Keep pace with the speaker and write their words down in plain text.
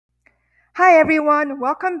Hi everyone,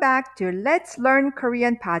 welcome back to Let's Learn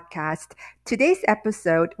Korean podcast. Today's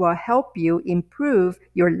episode will help you improve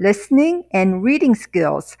your listening and reading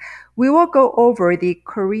skills. We will go over the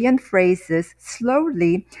Korean phrases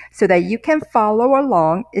slowly so that you can follow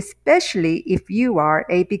along, especially if you are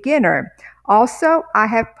a beginner. Also, I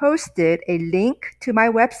have posted a link to my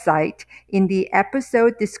website in the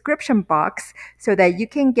episode description box so that you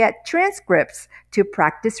can get transcripts to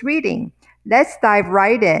practice reading. Let's dive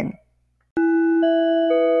right in.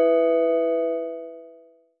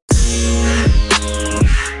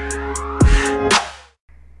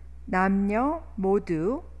 남녀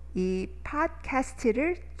모두 이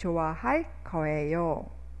팟캐스트를 좋아할 거예요.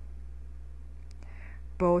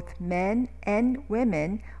 Both men and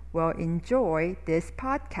women will enjoy this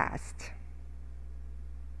podcast.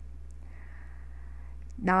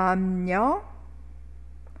 남녀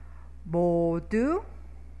모두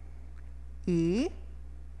이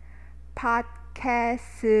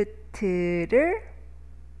팟캐스트를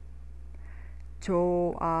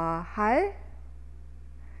좋아할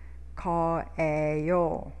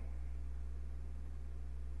거예요.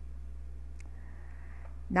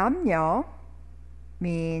 남녀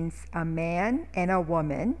means a man and a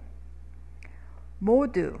woman.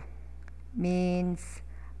 모두 means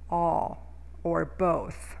all or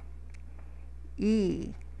both.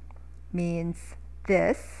 이 means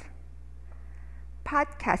this.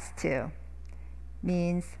 팟캐스트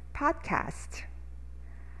means podcast.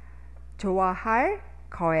 좋아할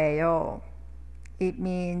거예요. It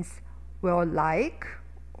means will like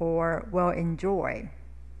or will enjoy.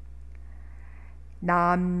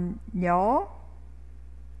 남녀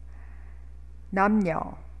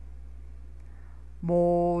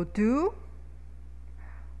모두 이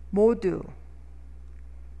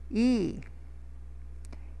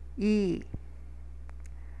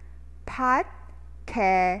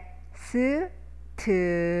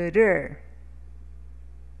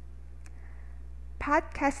팟캐스트를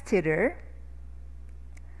좋아할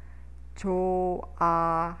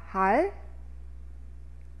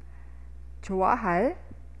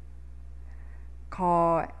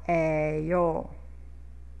거예요.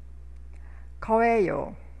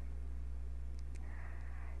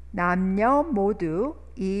 남녀 모두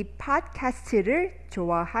이 팟캐스트를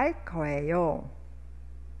좋아할 거예요.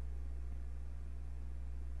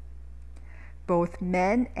 Both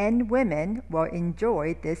men and women will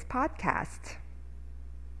enjoy this podcast.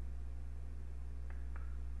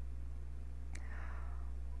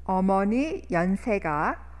 어머니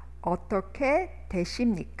연세가 어떻게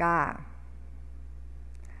되십니까?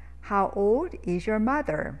 How old is your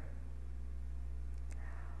mother?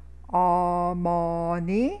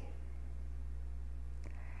 어머니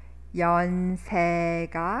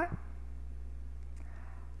연세가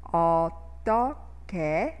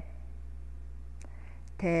어떻게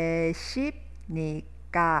되십니까?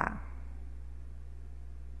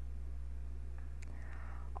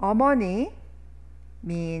 어머니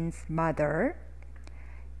means mother.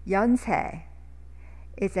 연세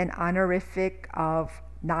is an honorific of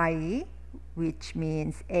나이, which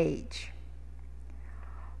means age.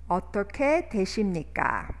 어떻게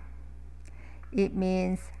되십니까? It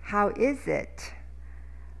means how is it?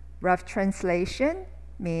 Rough translation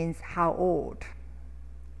means how old.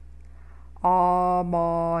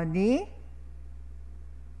 어머니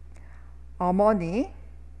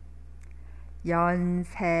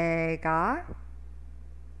연세가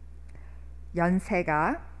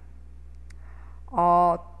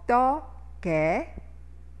어떻게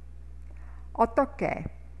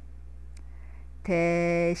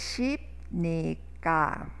되십니까?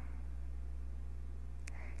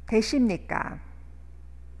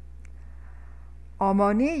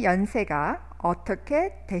 어머니 연세가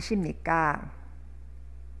어떻게 되십니까?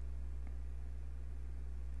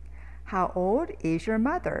 How old is your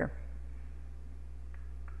mother?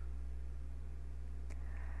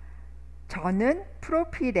 저는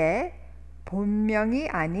프로필에 본명이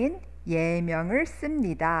아닌 예명을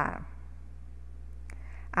씁니다.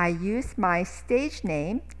 I use my stage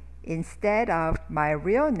name instead of my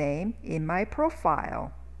real name in my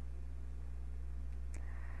profile.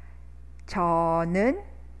 저는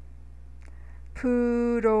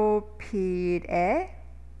프로필에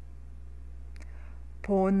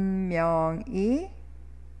본명이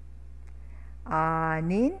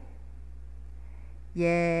아닌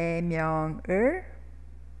예명을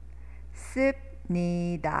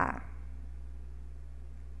씁니다.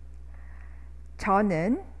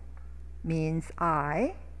 저는 means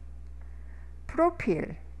I.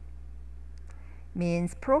 프로필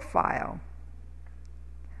means profile.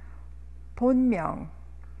 본명,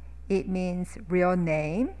 it means real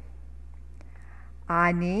name.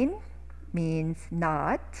 아닌 means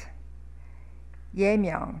not.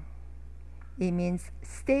 예명, it means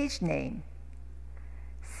stage name.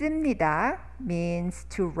 씁니다 means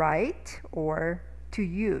to write or to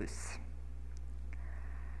use.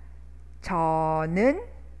 저는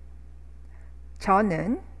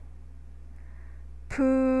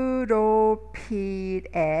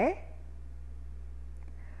프로필에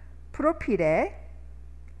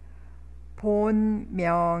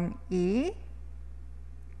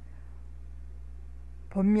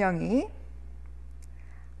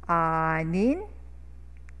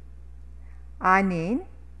본명이 아닌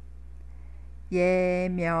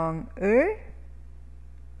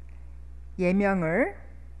예명을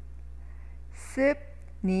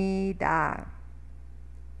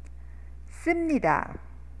씁니다.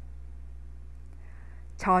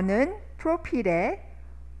 저는 프로필에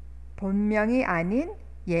본명이 아닌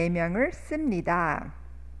예명을 씁니다.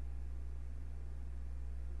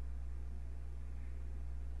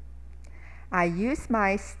 I use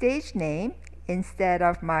my stage name instead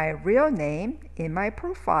of my real name in my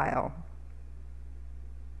profile.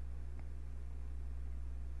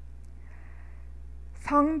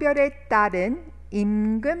 성별에 따른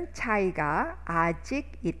임금 차이가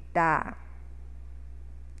아직 있다.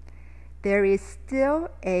 There is still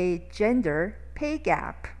a gender pay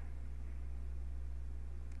gap.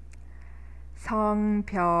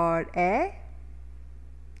 성별에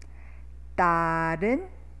따른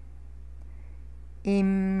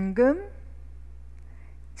임금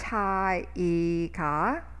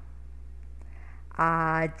차이가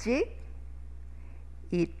아직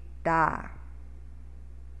있다.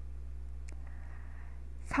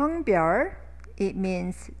 성별, it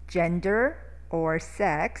means gender or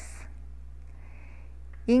sex.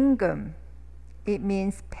 임금, it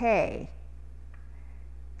means pay.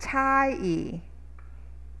 차이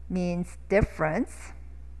means difference.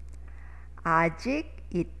 아직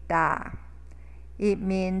있다, it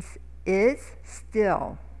means is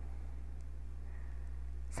still.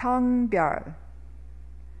 성별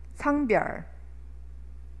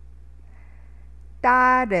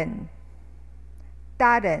따른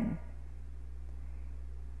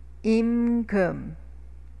임금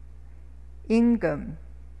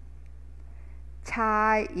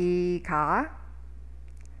차이가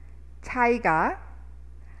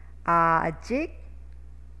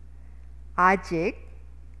아직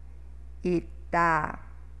있다.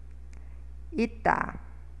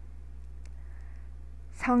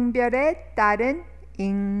 성별에 따른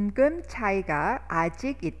임금 차이가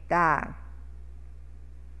아직 있다.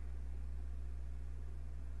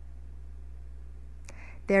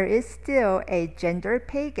 There is still a gender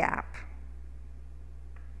pay gap.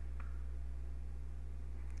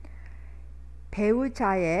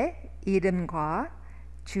 배우자의 이름과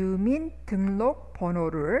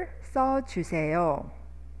주민등록번호를 써주세요.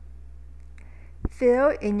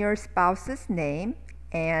 Fill in your spouse's name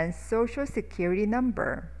and social security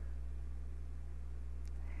number.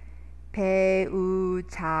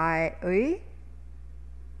 배우자의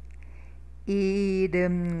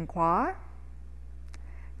이름과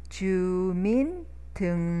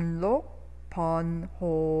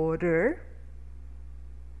주민등록번호를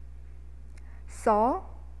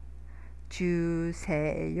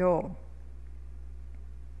써주세요.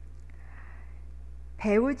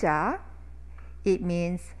 배우자, it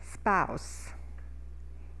means spouse.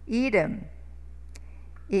 이름,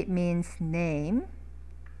 it means name.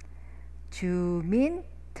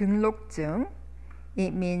 주민등록증,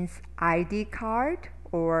 it means ID card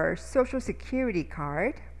or social security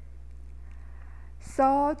card.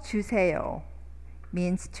 써주세요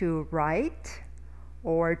means to write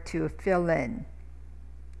or to fill in.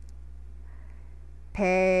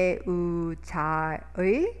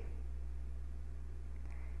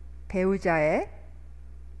 배우자의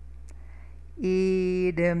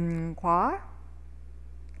이름과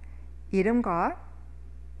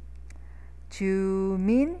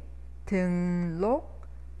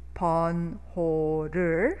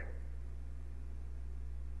주민등록번호를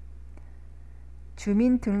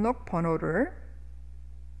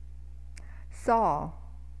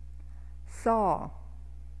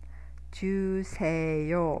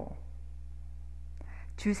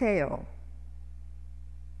주세요.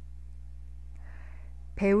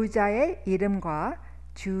 배우자의 이름과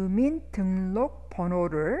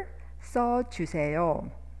주민등록번호를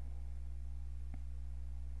써주세요.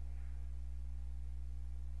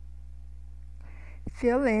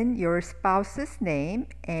 Fill in your spouse's name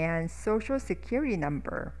and social security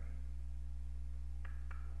number.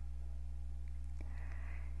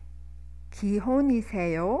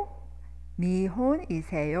 기혼이세요?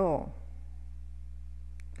 미혼이세요?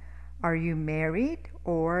 Are you married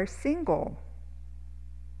or single?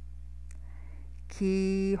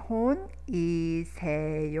 기혼이세요?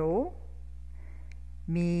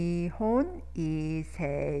 미혼이세요?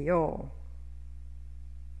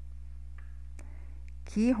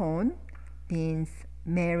 기혼 means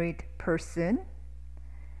married person.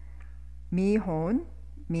 미혼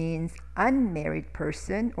means unmarried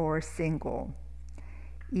person or single.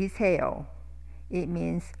 이세요, it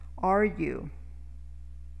means are you.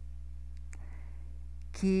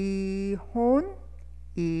 기혼이세요?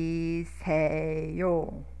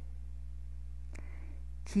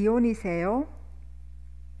 기혼이세요?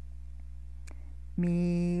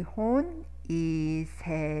 미혼이세요?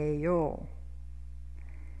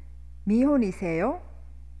 미혼이세요?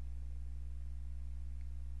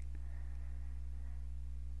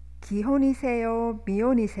 기혼이세요?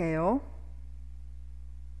 미혼이세요?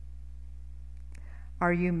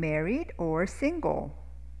 Are you married or single?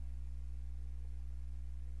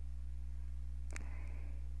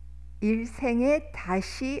 일생에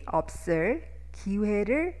다시 없을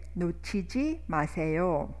기회를 놓치지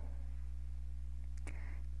마세요.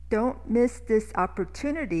 Don't miss this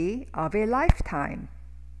opportunity of a lifetime.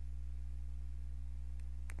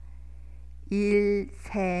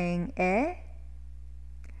 일생에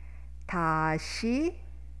다시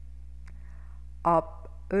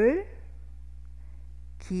없을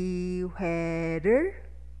기회를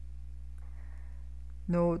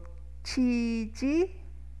놓치지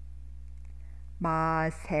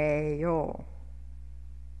마세요.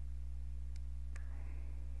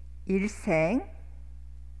 일생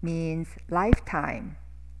means lifetime.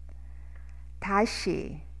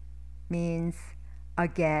 다시 means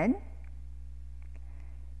again.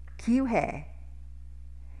 기회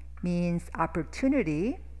means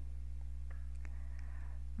opportunity.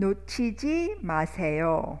 놓치지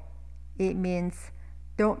마세요. It means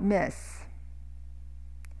don't miss.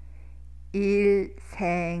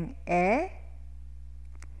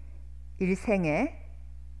 일생에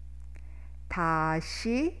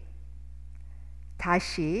다시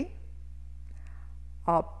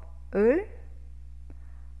없을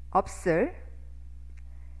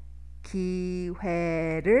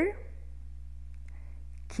기회를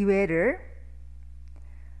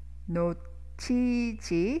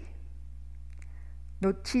놓치지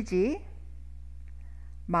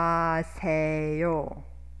마세요.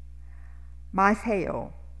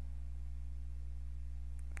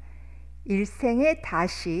 일생에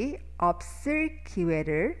다시 없을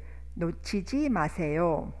기회를 놓치지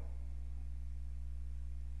마세요.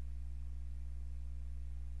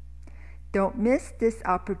 Don't miss this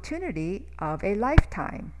opportunity of a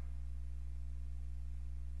lifetime.